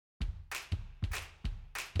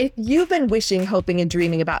If you've been wishing, hoping, and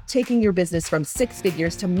dreaming about taking your business from 6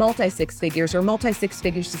 figures to multi-6 figures or multi-6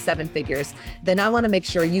 figures to 7 figures, then I want to make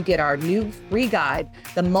sure you get our new free guide,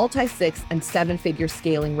 the Multi-6 and 7-Figure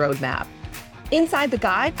Scaling Roadmap. Inside the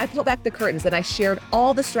guide, I pulled back the curtains and I shared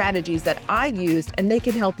all the strategies that I used, and they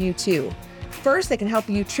can help you too. First, they can help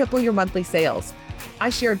you triple your monthly sales. I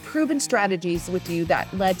shared proven strategies with you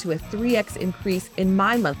that led to a 3x increase in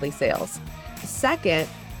my monthly sales. Second,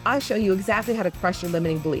 I show you exactly how to crush your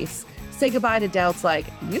limiting beliefs. Say goodbye to doubts like,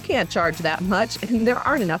 you can't charge that much, and there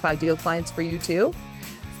aren't enough ideal clients for you too.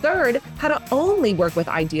 Third, how to only work with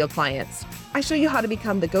ideal clients. I show you how to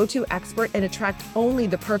become the go-to expert and attract only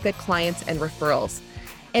the perfect clients and referrals.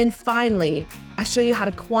 And finally, I show you how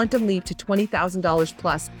to quantum leap to $20,000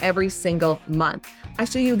 plus every single month. I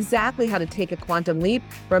show you exactly how to take a quantum leap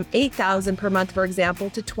from $8,000 per month, for example,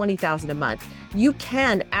 to $20,000 a month. You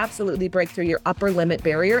can absolutely break through your upper limit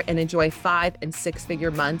barrier and enjoy 5- and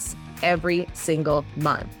 6-figure months every single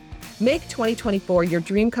month. Make 2024 your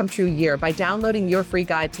dream come true year by downloading your free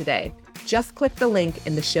guide today. Just click the link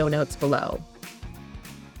in the show notes below.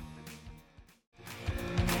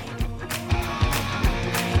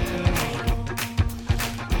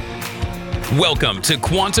 Welcome to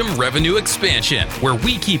Quantum Revenue Expansion, where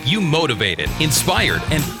we keep you motivated, inspired,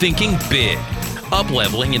 and thinking big.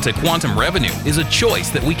 Up-leveling into quantum revenue is a choice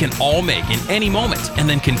that we can all make in any moment, and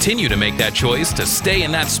then continue to make that choice to stay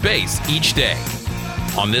in that space each day.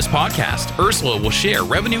 On this podcast, Ursula will share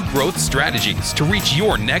revenue growth strategies to reach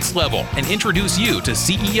your next level and introduce you to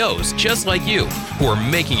CEOs just like you who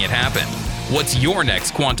are making it happen. What's your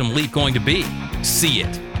next quantum leap going to be? See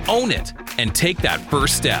it, own it, and take that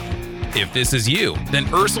first step. If this is you,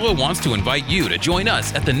 then Ursula wants to invite you to join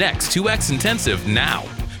us at the next 2X Intensive now.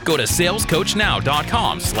 Go to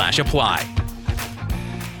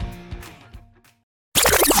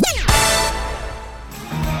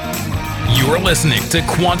salescoachnow.com/apply. You're listening to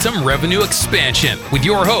Quantum Revenue Expansion with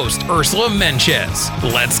your host, Ursula Mentjes.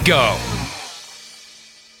 Let's go.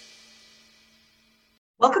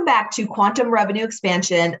 Welcome back to Quantum Revenue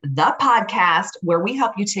Expansion, the podcast where we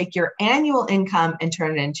help you take your annual income and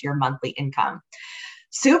turn it into your monthly income.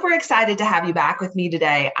 Super excited to have you back with me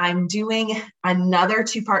today. I'm doing another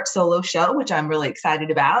 2-part solo show, which I'm really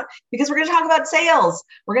excited about because we're going to talk about sales.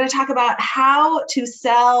 We're going to talk about how to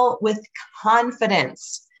sell with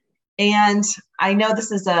confidence. And I know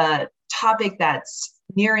this is a topic that's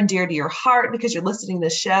near and dear to your heart because you're listening to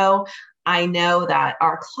this show. I know that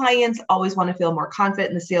our clients always want to feel more confident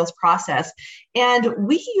in the sales process. And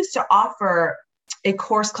we used to offer a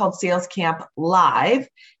course called Sales Camp Live.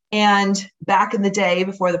 And back in the day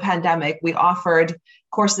before the pandemic, we offered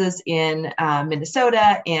courses in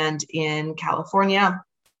Minnesota and in California.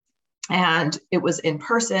 And it was in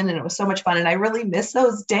person and it was so much fun. And I really miss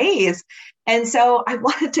those days. And so I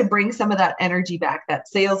wanted to bring some of that energy back, that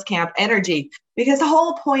sales camp energy, because the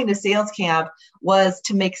whole point of sales camp was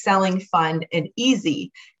to make selling fun and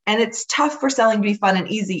easy. And it's tough for selling to be fun and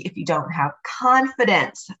easy if you don't have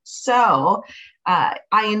confidence. So I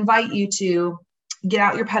invite you to get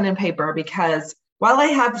out your pen and paper because while I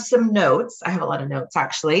have some notes, I have a lot of notes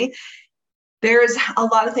actually, there's a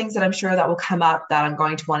lot of things that I'm sure that will come up that I'm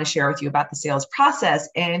going to want to share with you about the sales process,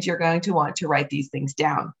 and you're going to want to write these things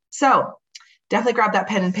down. So definitely grab that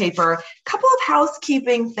pen and paper. A couple of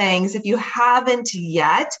housekeeping things. If you haven't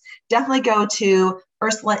yet, definitely go to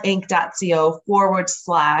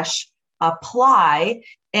ursulainc.co/apply.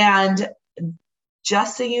 And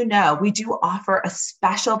just so you know, we do offer a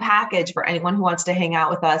special package for anyone who wants to hang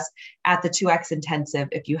out with us at the 2X Intensive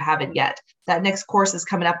if you haven't yet. That next course is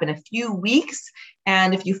coming up in a few weeks.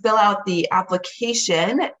 And if you fill out the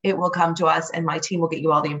application, it will come to us and my team will get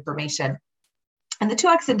you all the information. And the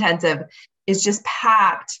 2X Intensive is just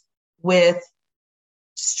packed with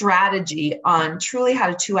strategy on truly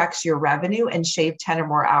how to 2X your revenue and shave 10 or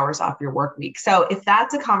more hours off your work week. So if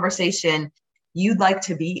that's a conversation you'd like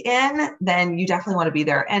to be in, then you definitely want to be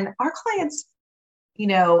there. And our clients,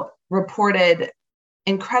 reported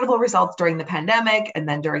incredible results during the pandemic. And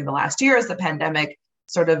then during the last year, as the pandemic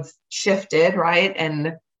sort of shifted, right?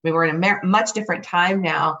 And we were in a much different time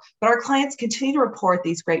now, but our clients continue to report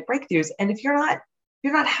these great breakthroughs. And if you're not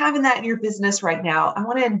having that in your business right now, I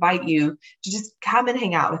want to invite you to just come and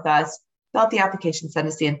hang out with us, fill out the application, send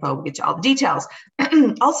us the info, we'll get you all the details.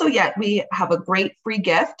 Also, we have a great free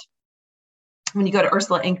gift. When you go to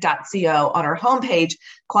ursulainc.co on our homepage,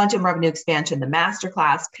 Quantum Revenue Expansion, the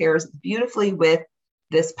masterclass pairs beautifully with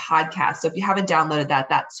this podcast. So if you haven't downloaded that,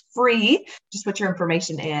 that's free. Just put your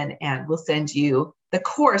information in and we'll send you the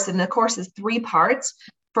course. And the course is 3 parts.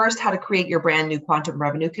 First, how to create your brand new quantum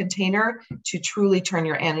revenue container to truly turn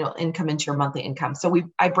your annual income into your monthly income. So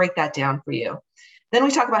I break that down for you. Then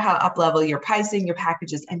we talk about how to up-level your pricing, your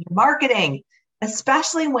packages, and your marketing,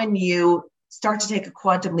 especially when you start to take a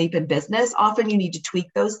quantum leap in business. Often you need to tweak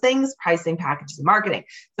those things, pricing, packages, and marketing.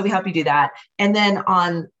 So we help you do that. And then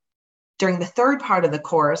during the third part of the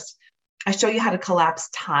course, I show you how to collapse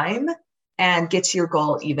time and get to your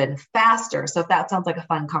goal even faster. So if that sounds like a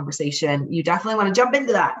fun conversation, you definitely want to jump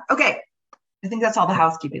into that. Okay, I think that's all the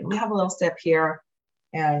housekeeping. Let me have a little sip here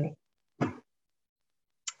and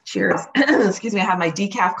cheers. Excuse me, I have my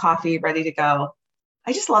decaf coffee ready to go.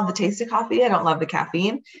 I just love the taste of coffee. I don't love the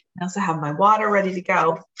caffeine. I also have my water ready to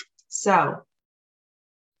go. So,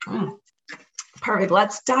 perfect.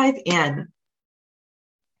 Let's dive in.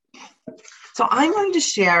 So I'm going to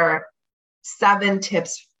share 7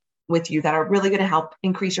 tips with you that are really going to help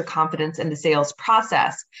increase your confidence in the sales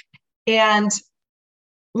process. And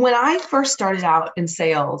when I first started out in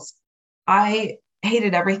sales, I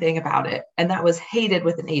hated everything about it. And that was hated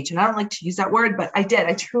with an H. And I don't like to use that word, but I did.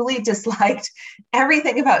 I truly disliked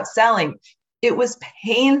everything about selling. It was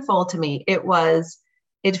painful to me.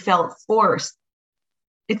 It felt forced.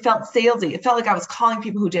 It felt salesy. It felt like I was calling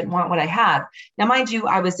people who didn't want what I had. Now, mind you,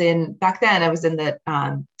 back then I was in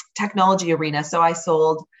the technology arena. So I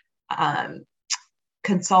sold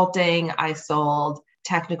consulting. I sold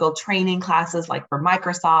technical training classes like for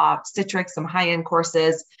Microsoft, Citrix, some high-end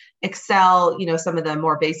courses, Excel, some of the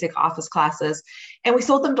more basic office classes. And we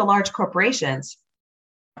sold them to large corporations.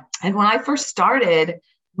 And when I first started,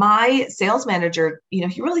 my sales manager,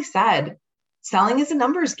 he really said, selling is a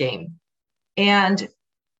numbers game. And,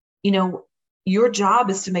 your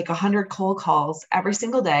job is to make 100 cold calls every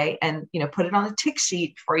single day and, put it on a tick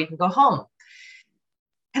sheet before you can go home.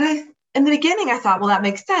 And in the beginning, I thought, well, that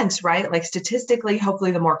makes sense, right? Like statistically,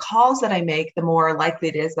 hopefully the more calls that I make, the more likely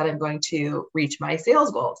it is that I'm going to reach my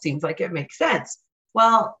sales goal. Seems like it makes sense.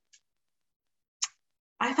 Well,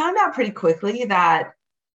 I found out pretty quickly that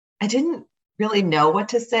I didn't really know what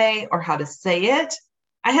to say or how to say it.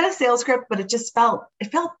 I had a sales script, but it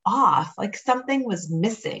felt off, like something was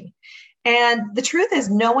missing. And the truth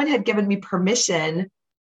is, no one had given me permission.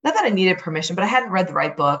 Not that I needed permission, but I hadn't read the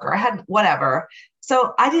right book or I hadn't whatever.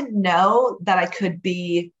 So I didn't know that I could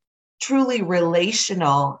be truly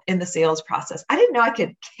relational in the sales process. I didn't know I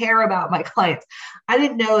could care about my clients. I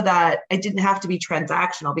didn't know that I didn't have to be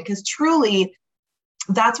transactional, because truly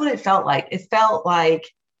that's what it felt like. It felt like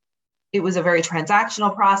it was a very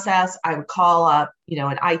transactional process. I would call up,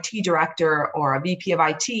 an IT director or a VP of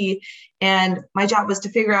IT, and my job was to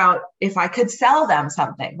figure out if I could sell them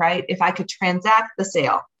something, right? If I could transact the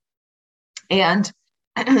sale. And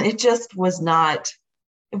it just was not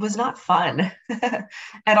fun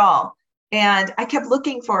at all. And I kept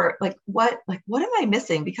looking for what am I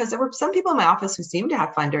missing? Because there were some people in my office who seemed to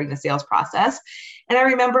have fun during the sales process. And I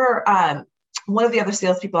remember one of the other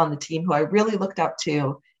salespeople on the team who I really looked up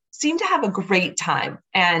to seemed to have a great time.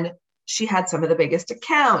 And she had some of the biggest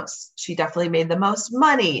accounts. She definitely made the most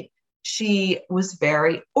money. She was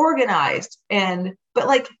very organized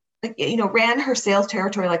but ran her sales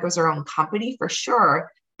territory like it was her own company for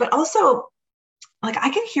sure. But also,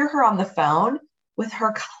 I could hear her on the phone with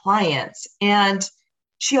her clients, and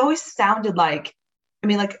she always sounded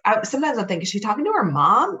sometimes I'm thinking, is she talking to her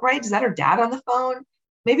mom, right? Is that her dad on the phone?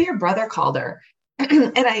 Maybe her brother called her.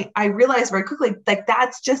 And I realized very quickly,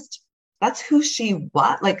 that's who she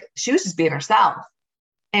was. She was just being herself.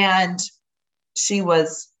 And she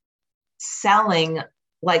was selling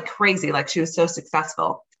like crazy, like she was so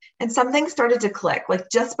successful. And something started to click,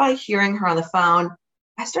 just by hearing her on the phone.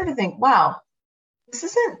 I started to think, wow, this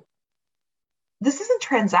isn't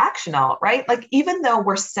transactional, right? Even though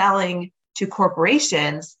we're selling to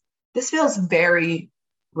corporations, this feels very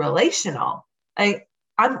relational. And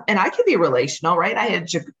I could be relational, right? I had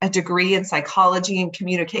a degree in psychology and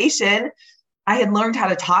communication. I had learned how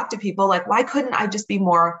to talk to people. Why couldn't I just be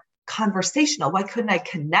more conversational? Why couldn't I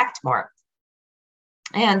connect more?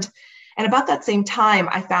 And about that same time,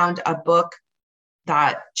 I found a book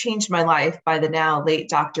that changed my life by the now late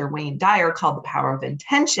Dr. Wayne Dyer called The Power of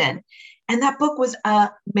Intention. And that book was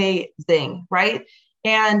amazing, right?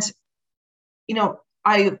 And,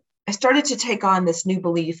 I started to take on this new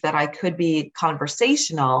belief that I could be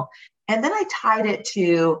conversational. And then I tied it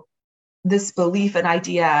to this belief and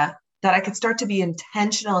idea that I could start to be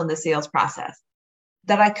intentional in the sales process,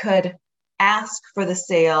 that I could ask for the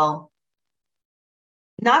sale,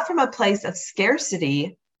 not from a place of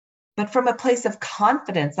scarcity, but from a place of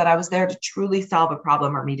confidence that I was there to truly solve a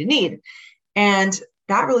problem or meet a need. And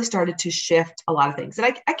that really started to shift a lot of things. And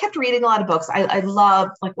I kept reading a lot of books. I love,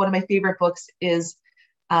 one of my favorite books is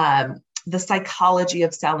The Psychology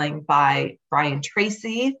of Selling by Brian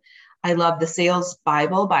Tracy. I love The Sales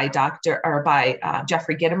Bible by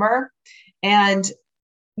Jeffrey Gitomer. And,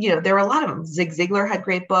 there were a lot of them. Zig Ziglar had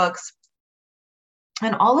great books.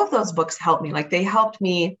 And all of those books helped me. Like, they helped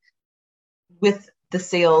me with the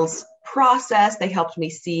sales process. They helped me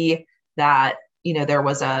see that, there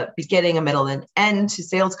was a beginning, a middle, and end to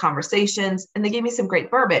sales conversations. And they gave me some great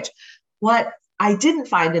verbiage. What I didn't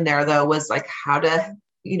find in there, though, was like how to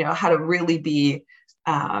really be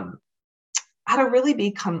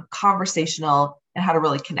conversational and how to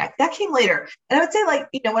really connect. That came later. And I would say, like,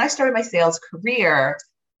 when I started my sales career,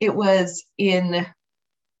 it was in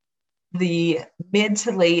the mid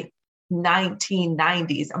to late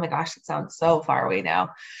 1990s. Oh my gosh, it sounds so far away now.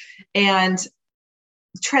 And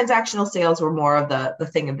transactional sales were more of the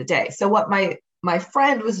thing of the day. So what my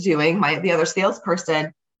friend was doing, the other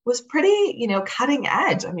salesperson, was pretty, cutting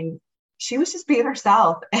edge. I mean, she was just being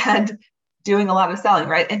herself and doing a lot of selling,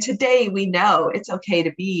 right? And today we know it's okay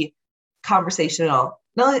to be conversational.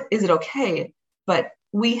 Not only is it okay, but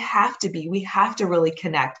we have to really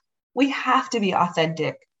connect. We have to be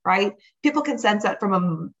authentic, right? People can sense that from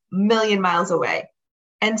a million miles away.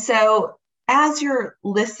 And so as you're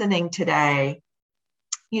listening today,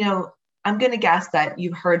 I'm going to guess that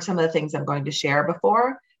you've heard some of the things I'm going to share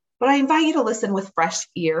before, but I invite you to listen with fresh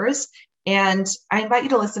ears. And I invite you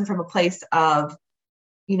to listen from a place of,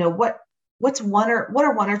 what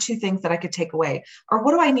are one or two things that I could take away? Or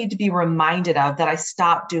what do I need to be reminded of that I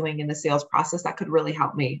stopped doing in the sales process that could really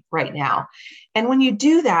help me right now? And when you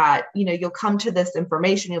do that, you'll come to this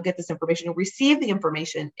information, you'll get this information, you'll receive the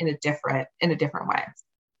information in a different way.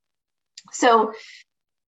 So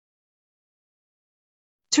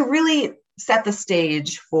to really set the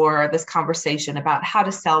stage for this conversation about how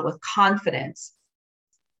to sell with confidence,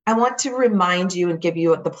 I want to remind you and give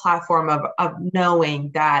you the platform of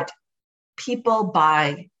knowing that people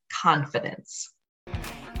buy confidence.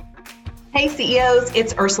 Hey CEOs,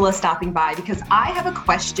 it's Ursula stopping by because I have a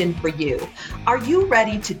question for you. Are you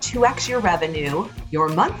ready to 2x your revenue, your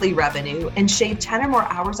monthly revenue, and shave 10 or more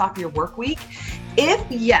hours off your work week? If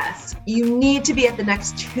yes, you need to be at the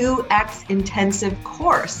next 2x intensive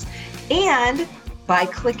course. And by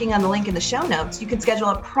clicking on the link in the show notes, you can schedule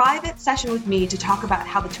a private session with me to talk about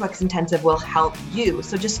how the 2X Intensive will help you.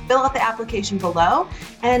 So just fill out the application below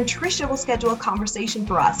and Trisha will schedule a conversation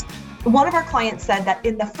for us. One of our clients said that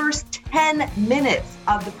in the first 10 minutes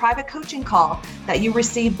of the private coaching call that you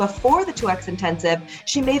received before the 2X Intensive,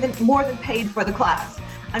 she more than paid for the class.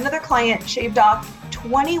 Another client shaved off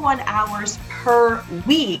 21 hours per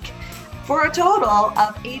week for a total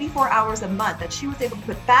of 84 hours a month that she was able to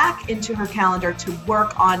put back into her calendar to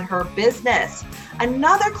work on her business.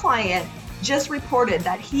 Another client just reported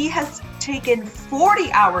that he has taken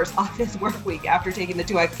 40 hours off his work week after taking the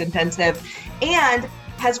 2X Intensive and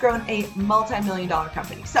has grown a multi-million-dollar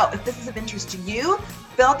company. So if this is of interest to you,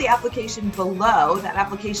 fill out the application below. That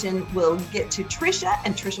application will get to Trisha,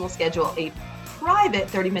 and Trisha will schedule a private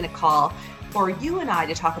 30-minute call for you and I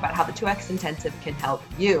to talk about how the 2X Intensive can help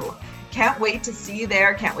you. Can't wait to see you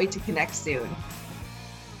there. Can't wait to connect soon.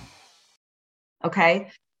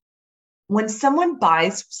 Okay. When someone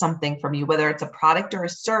buys something from you, whether it's a product or a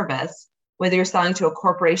service, whether you're selling to a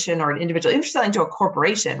corporation or an individual, if you're selling to a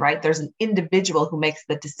corporation, right? There's an individual who makes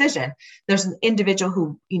the decision. There's an individual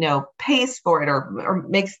who, pays for it or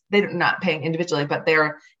makes, they're not paying individually, but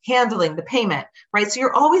they're handling the payment, right? So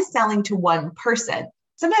you're always selling to one person.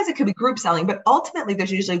 Sometimes it could be group selling, but ultimately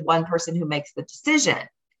there's usually one person who makes the decision.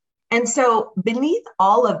 And so beneath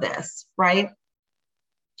all of this, right,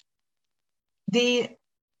 the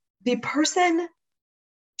person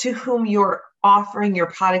to whom you're offering your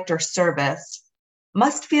product or service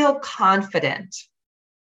must feel confident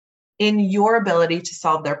in your ability to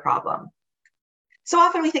solve their problem. So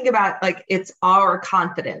often we think about like it's our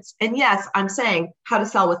confidence. And yes, I'm saying how to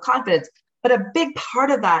sell with confidence, but a big part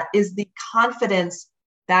of that is the confidence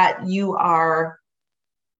that you are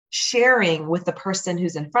sharing with the person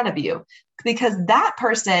who's in front of you, because that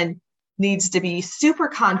person needs to be super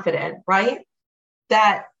confident, right?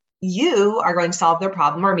 That you are going to solve their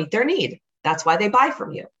problem or meet their need. That's why they buy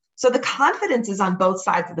from you. So the confidence is on both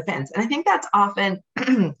sides of the fence. And I think that's often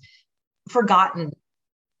forgotten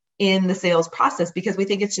in the sales process because we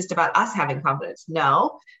think it's just about us having confidence.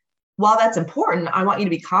 No, while that's important, I want you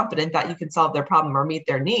to be confident that you can solve their problem or meet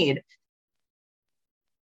their need.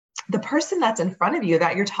 The person that's in front of you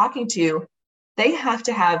that you're talking to, they have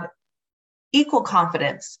to have equal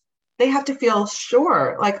confidence. They have to feel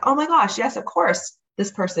sure, like, oh my gosh, yes, of course,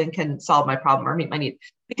 this person can solve my problem or meet my need.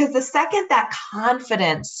 Because the second that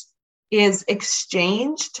confidence is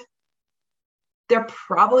exchanged, they're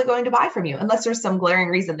probably going to buy from you unless there's some glaring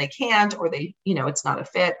reason they can't, or they, it's not a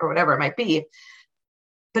fit or whatever it might be.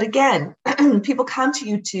 But again, people come to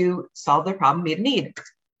you to solve their problem, meet a need.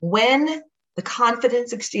 When the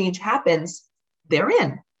confidence exchange happens, they're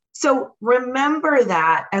in. So remember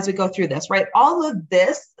that as we go through this, right? All of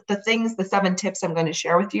this, the 7 tips I'm going to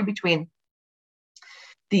share with you between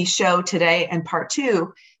the show today and part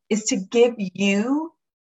 2, is to give you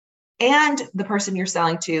and the person you're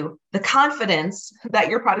selling to the confidence that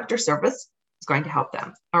your product or service is going to help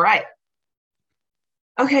them. All right.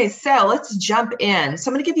 Okay, so let's jump in. So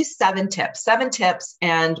I'm going to give you 7 tips,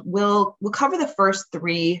 and we'll cover the first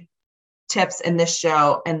 3 tips in this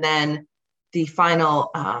show, and then the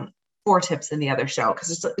final 4 tips in the other show,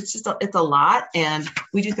 because it's a lot, and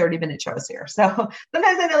we do 30-minute shows here. So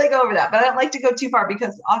sometimes I nearly go over that, but I don't like to go too far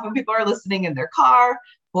because often people are listening in their car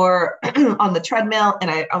or on the treadmill, and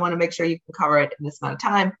I want to make sure you can cover it in this amount of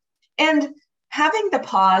time. And having the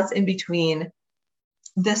pause in between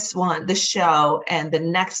this show, and the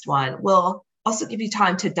next one will also give you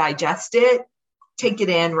time to digest it, take it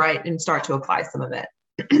in, right, and start to apply some of it.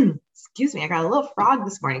 Excuse me, I got a little frog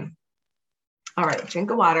this morning. All right,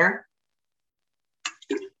 drink of water.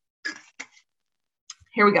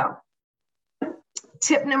 Here we go.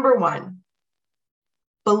 Tip number 1,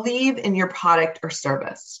 believe in your product or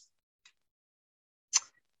service.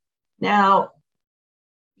 Now,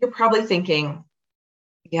 you're probably thinking,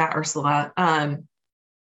 yeah, Ursula,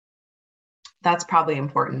 that's probably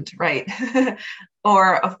important, right?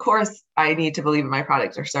 Or, of course, I need to believe in my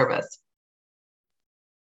product or service.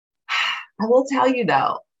 I will tell you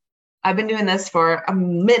though, I've been doing this for a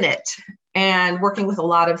minute and working with a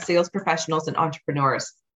lot of sales professionals and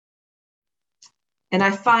entrepreneurs. And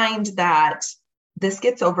I find that this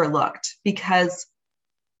gets overlooked because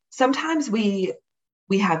sometimes we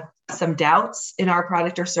have some doubts in our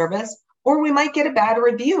product or service, or we might get a bad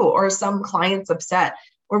review, or some client's upset,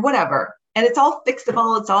 or whatever. And it's all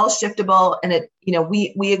fixable, it's all shiftable. And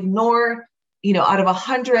we ignore, out of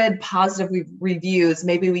 100 positive reviews,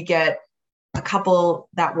 maybe we get a couple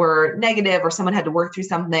that were negative, or someone had to work through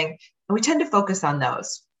something. And we tend to focus on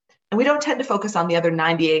those. And we don't tend to focus on the other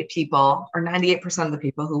 98 people, or 98% of the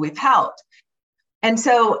people who we've helped. And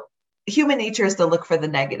so human nature is to look for the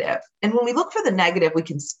negative. And when we look for the negative, we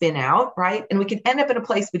can spin out, right? And we can end up in a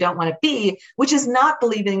place we don't want to be, which is not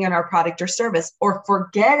believing in our product or service, or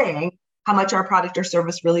forgetting how much our product or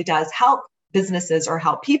service really does help businesses or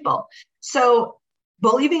help people. So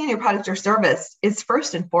believing in your product or service is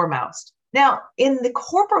first and foremost. Now, in the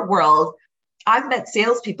corporate world, I've met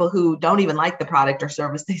salespeople who don't even like the product or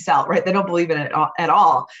service they sell, right? They don't believe in it at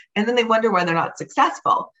all. And then they wonder why they're not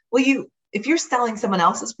successful. Well, if you're selling someone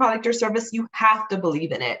else's product or service, you have to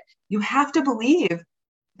believe in it. You have to believe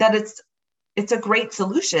that it's a great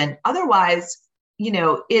solution. Otherwise,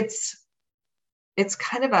 it's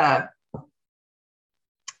kind of a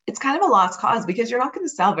lost cause, because you're not going to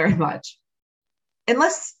sell very much.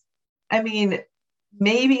 Unless,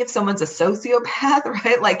 maybe if someone's a sociopath,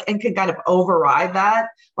 right? Like, and can kind of override that,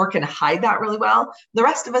 or can hide that really well. The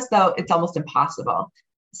rest of us, though, it's almost impossible.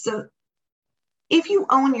 So if you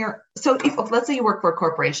own let's say you work for a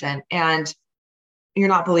corporation and you're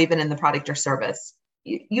not believing in the product or service,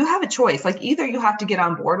 you have a choice. Like, either you have to get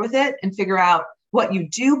on board with it and figure out what you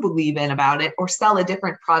do believe in about it, or sell a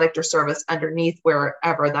different product or service underneath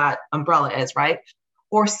wherever that umbrella is, right?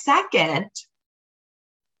 Or second,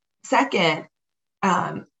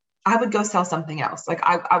 I would go sell something else. Like,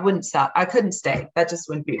 I wouldn't sell, I couldn't stay. That just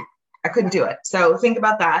wouldn't be, I couldn't do it. So think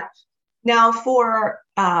about that. Now for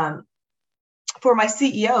my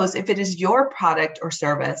CEOs, if it is your product or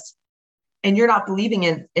service and you're not believing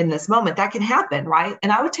in this moment, that can happen, right?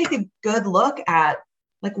 And I would take a good look at,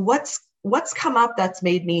 like, what's come up that's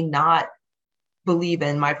made me not believe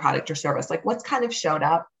in my product or service. Like, what's kind of showed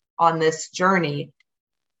up on this journey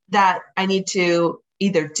that I need to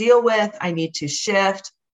either deal with, I need to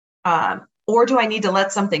shift, or do I need to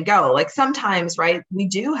let something go? Like, sometimes, right, we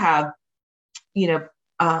do have,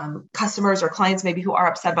 customers or clients maybe who are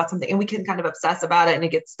upset about something, and we can kind of obsess about it and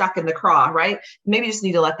it gets stuck in the craw, right? Maybe you just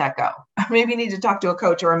need to let that go. Maybe you need to talk to a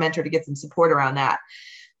coach or a mentor to get some support around that.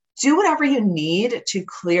 Do whatever you need to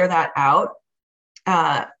clear that out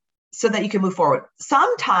so that you can move forward.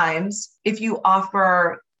 Sometimes if you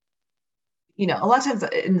offer, a lot of times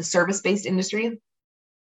in the service-based industry,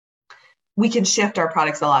 we can shift our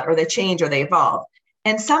products a lot, or they change or they evolve.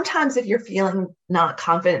 And sometimes if you're feeling not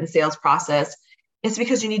confident in the sales process, it's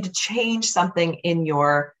because you need to change something in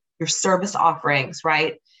your service offerings,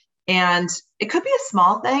 right? And it could be a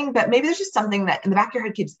small thing, but maybe there's just something that in the back of your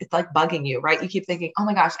head it's like bugging you, right? You keep thinking, oh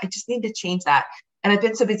my gosh, I just need to change that. And I've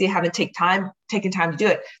been so busy, I haven't taken time to do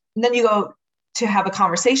it. And then you go to have a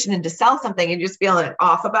conversation and to sell something and you're just feeling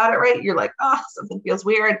off about it, right? You're like, oh, something feels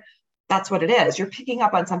weird. That's what it is. You're picking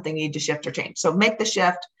up on something you need to shift or change. So make the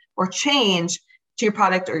shift or change to your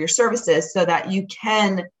product or your services so that you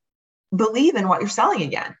can believe in what you're selling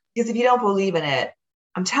again. Because if you don't believe in it,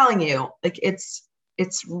 I'm telling you, like it's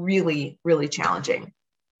really, really challenging.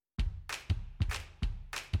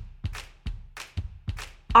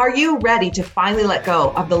 Are you ready to finally let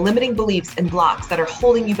go of the limiting beliefs and blocks that are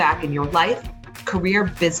holding you back in your life, career,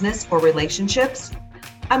 business, or relationships?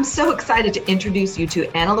 I'm so excited to introduce you to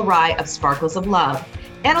Anna Lurai of Sparkles of Love.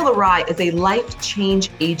 Anna Lurai is a life change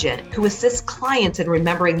agent who assists clients in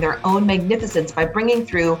remembering their own magnificence by bringing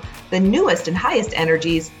through the newest and highest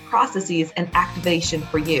energies, processes, and activation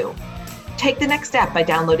for you. Take the next step by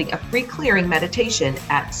downloading a free clearing meditation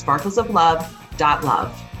at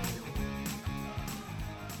sparklesoflove.love.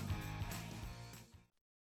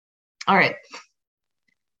 All right.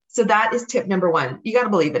 So that is tip number 1. You got to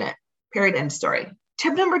believe in it. Period. End story.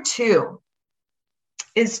 Tip number 2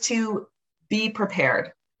 is to be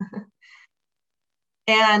prepared.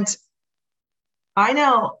 And I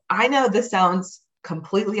know this sounds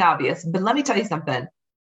completely obvious, but let me tell you something.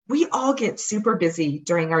 We all get super busy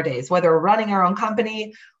during our days, whether we're running our own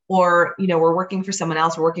company or, we're working for someone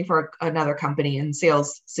else, we're working for another company in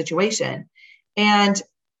sales situation. And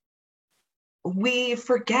we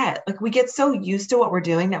forget, like we get so used to what we're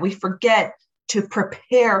doing that we forget to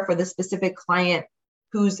prepare for the specific client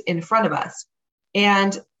who's in front of us.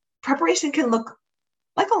 And preparation can look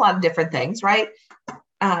like a lot of different things, right?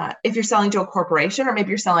 If you're selling to a corporation, or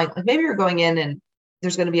maybe you're going in and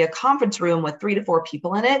there's going to be a conference room with 3 to 4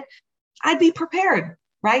 people in it, I'd be prepared,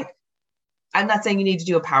 right? I'm not saying you need to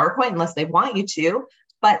do a PowerPoint unless they want you to,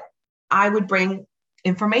 but I would bring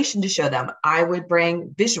information to show them. I would bring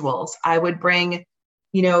visuals. I would bring,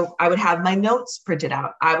 I would have my notes printed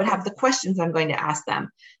out. I would have the questions I'm going to ask them.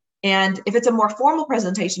 And if it's a more formal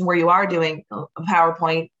presentation where you are doing a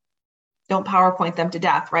PowerPoint, don't PowerPoint them to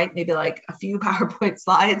death, right? Maybe like a few PowerPoint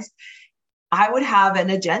slides. I would have an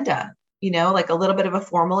agenda, like a little bit of a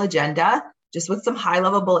formal agenda, just with some high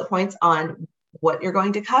level bullet points on what you're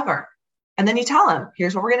going to cover. And then you tell them,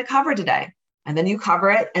 here's what we're going to cover today. And then you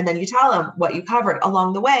cover it. And then you tell them what you covered.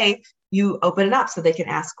 Along the way, you open it up so they can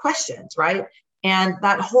ask questions, right? And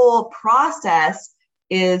that whole process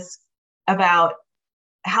is about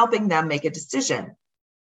helping them make a decision.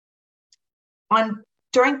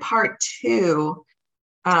 During part 2,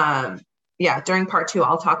 I'll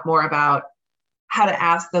talk more about how to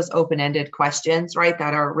ask those open-ended questions, right?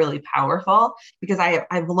 That are really powerful, because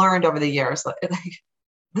I've learned over the years, like,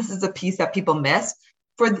 this is a piece that people miss.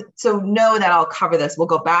 So know that I'll cover this. We'll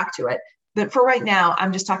go back to it. But for right now,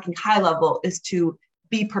 I'm just talking high level, is to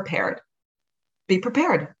be prepared. Be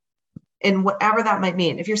prepared in whatever that might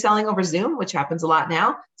mean. If you're selling over Zoom, which happens a lot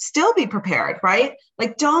now, still be prepared, right?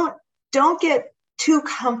 Like don't get too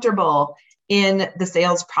comfortable in the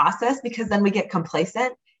sales process, because then we get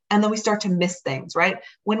complacent and then we start to miss things, right?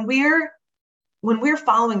 When we're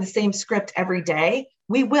following the same script every day,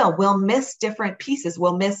 we'll miss different pieces.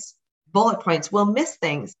 We'll miss bullet points. We'll miss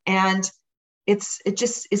things. And it's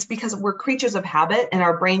because we're creatures of habit, and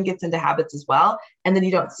our brain gets into habits as well. And then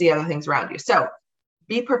you don't see other things around you. So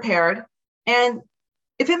be prepared. And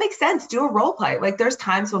if it makes sense, do a role play. Like there's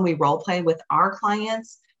times when we role play with our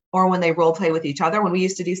clients, or when they role play with each other. When we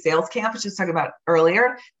used to do sales camp, which I was talking about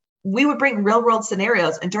earlier, we would bring real world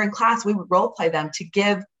scenarios, and during class, we would role play them to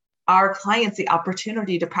give our clients the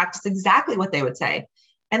opportunity to practice exactly what they would say.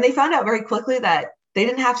 And they found out very quickly that they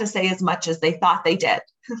didn't have to say as much as they thought they did,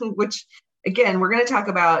 which again, we're going to talk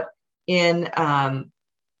about in the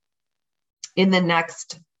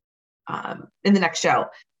next show.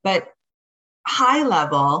 But high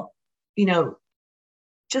level,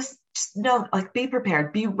 just know, like, be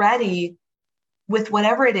prepared, be ready with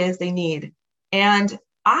whatever it is they need. And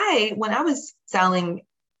when I was selling,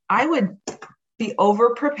 I would be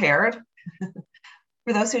over prepared.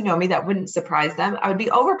 For those who know me, that wouldn't surprise them. I would be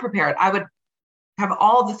over prepared. I would have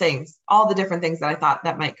all the different things that I thought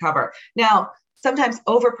that might cover. Now, sometimes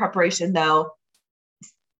over preparation, though,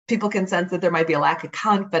 people can sense that there might be a lack of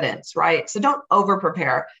confidence, right? So don't over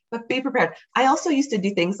prepare, but be prepared. I also used to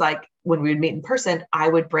do things like when we would meet in person, I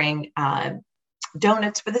would bring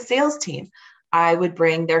donuts for the sales team. I would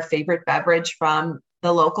bring their favorite beverage from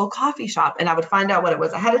the local coffee shop, and I would find out what it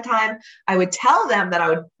was ahead of time. I would tell them that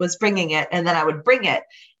I was bringing it, and then I would bring it.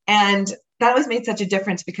 And that always made such a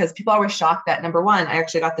difference, because people are always shocked that, number 1, I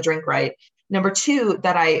actually got the drink right. Number 2,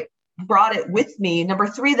 that I brought it with me. Number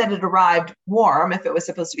 3, that it arrived warm if it was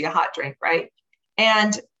supposed to be a hot drink, right?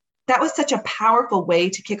 And that was such a powerful way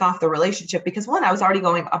to kick off the relationship because one, I was already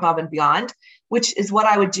going above and beyond, which is what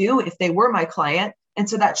I would do if they were my client. And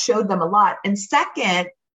so that showed them a lot. And second,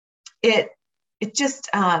 it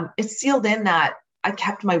sealed in that I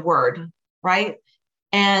kept my word, right?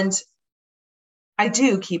 And I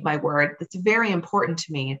do keep my word. It's very important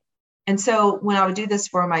to me. And so when I would do this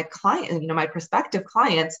for my client, my prospective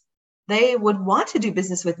clients, they would want to do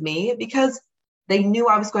business with me because they knew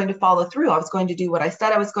I was going to follow through. I was going to do what I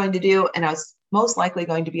said I was going to do, and I was most likely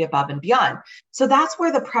going to be above and beyond. So that's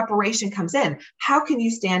where the preparation comes in. How can you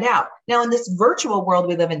stand out? Now, in this virtual world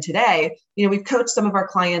we live in today, we've coached some of our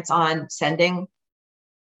clients on sending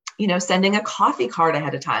a coffee card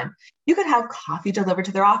ahead of time. You could have coffee delivered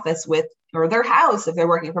to their office or their house if they're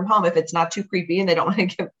working from home, if it's not too creepy and maybe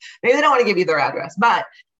they don't want to give you their address, but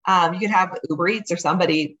you could have Uber Eats or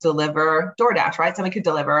somebody deliver DoorDash, right? Somebody could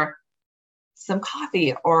deliver some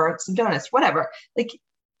coffee or some donuts, whatever. Like,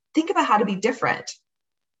 think about how to be different.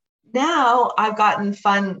 Now I've gotten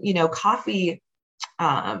fun, coffee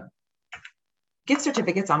gift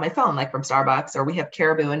certificates on my phone, like from Starbucks, or we have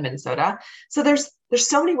Caribou in Minnesota. So there's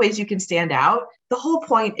so many ways you can stand out. The whole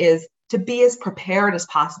point is to be as prepared as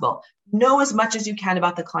possible. Know as much as you can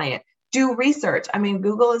about the client. Do research. I mean,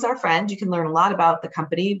 Google is our friend. You can learn a lot about the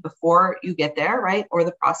company before you get there, right? Or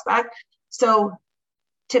the prospect. So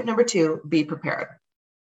tip number 2, be prepared.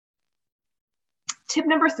 Tip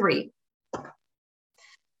number 3.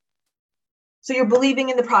 So you're believing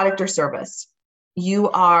in the product or service. You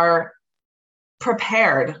are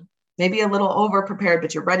prepared, maybe a little over prepared,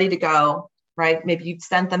 but you're ready to go, right? Maybe you've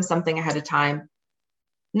sent them something ahead of time.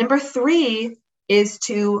 Number 3 is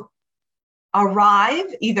to arrive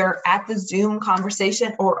either at the Zoom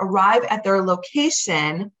conversation or arrive at their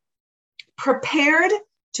location prepared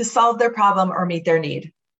to solve their problem or meet their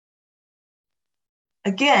need.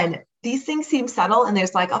 Again, these things seem subtle and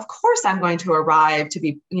there's like, of course I'm going to arrive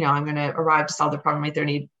I'm going to arrive to solve the problem, meet their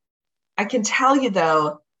need. I can tell you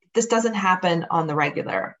though, this doesn't happen on the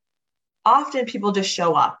regular. Often people just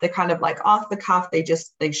show up. They're kind of like off the cuff.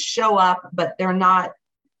 They show up, but they're not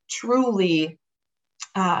truly,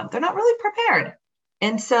 they're not really prepared.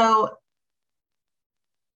 And so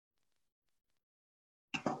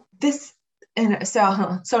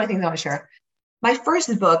so many things I want to share. My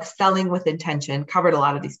first book, Selling with Intention, covered a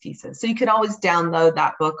lot of these pieces. So you can always download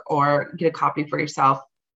that book or get a copy for yourself.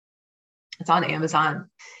 It's on Amazon.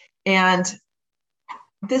 And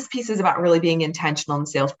this piece is about really being intentional in the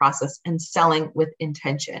sales process and selling with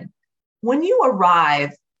intention. When you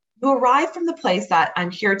arrive from the place that I'm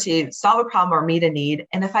here to solve a problem or meet a need.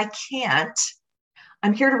 And if I can't,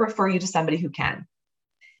 I'm here to refer you to somebody who can.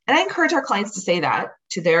 And I encourage our clients to say that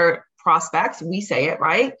to their prospects. We say it,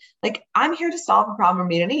 right? Like, I'm here to solve a problem or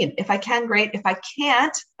meet a need. If I can, great. If I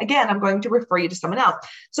can't, again, I'm going to refer you to someone else.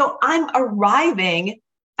 So I'm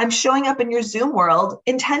showing up in your Zoom world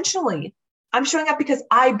intentionally. I'm showing up because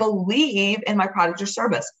I believe in my product or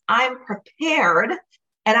service. I'm prepared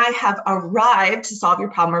and I have arrived to solve your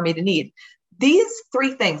problem or meet a need. These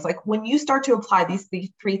 3 things, like when you start to apply these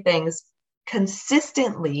 3 things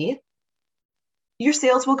consistently, your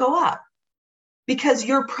sales will go up because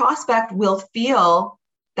your prospect will feel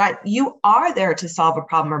that you are there to solve a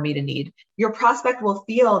problem or meet a need. Your prospect will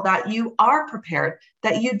feel that you are prepared,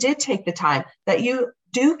 that you did take the time, that you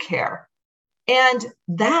do care. And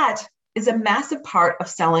that is a massive part of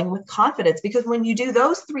selling with confidence, because when you do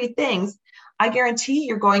those 3 things, I guarantee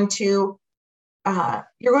you're going to wow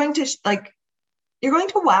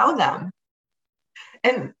them.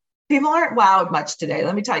 And people aren't wowed much today.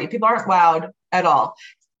 Let me tell you, people aren't wowed at all.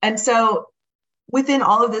 And so within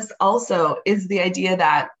all of this also is the idea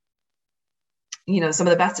that, some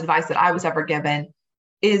of the best advice that I was ever given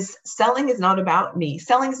is selling is not about me.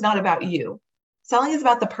 Selling is not about you. Selling is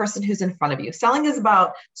about the person who's in front of you. Selling is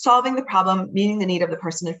about solving the problem, meeting the need of the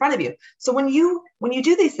person in front of you. So when you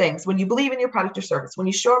do these things, when you believe in your product or service, when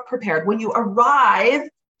you show up prepared, when you arrive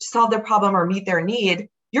to solve their problem or meet their need,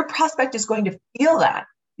 your prospect is going to feel that.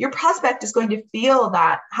 Your prospect is going to feel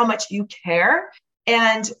that how much you care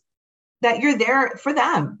and that you're there for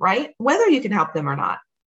them, right? Whether you can help them or not.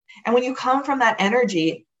 And when you come from that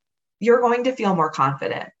energy, you're going to feel more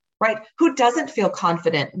confident. Right? Who doesn't feel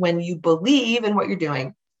confident when you believe in what you're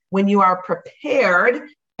doing, when you are prepared,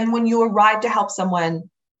 and when you arrive to help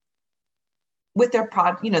someone with their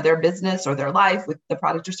product, their business or their life with the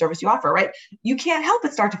product or service you offer, right? You can't help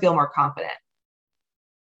but start to feel more confident.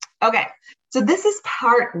 Okay. So this is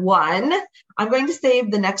part 1. I'm going to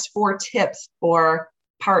save the next 4 tips for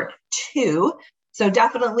part 2. So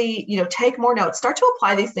definitely, take more notes, start to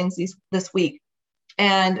apply these things this week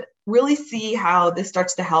and really see how this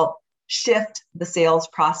starts to help shift the sales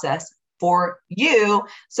process for you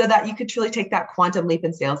so that you can truly take that quantum leap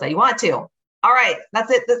in sales that you want to. All right,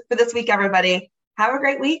 that's it for this week, everybody. Have a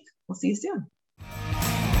great week. We'll see you soon.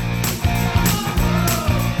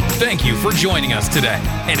 Thank you for joining us today.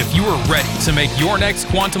 And if you are ready to make your next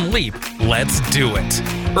quantum leap, let's do it.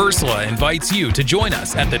 Ursula invites you to join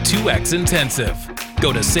us at the 2X Intensive.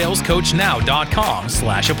 Go to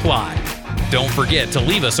salescoachnow.com/apply. Don't forget to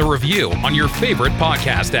leave us a review on your favorite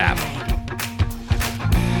podcast app.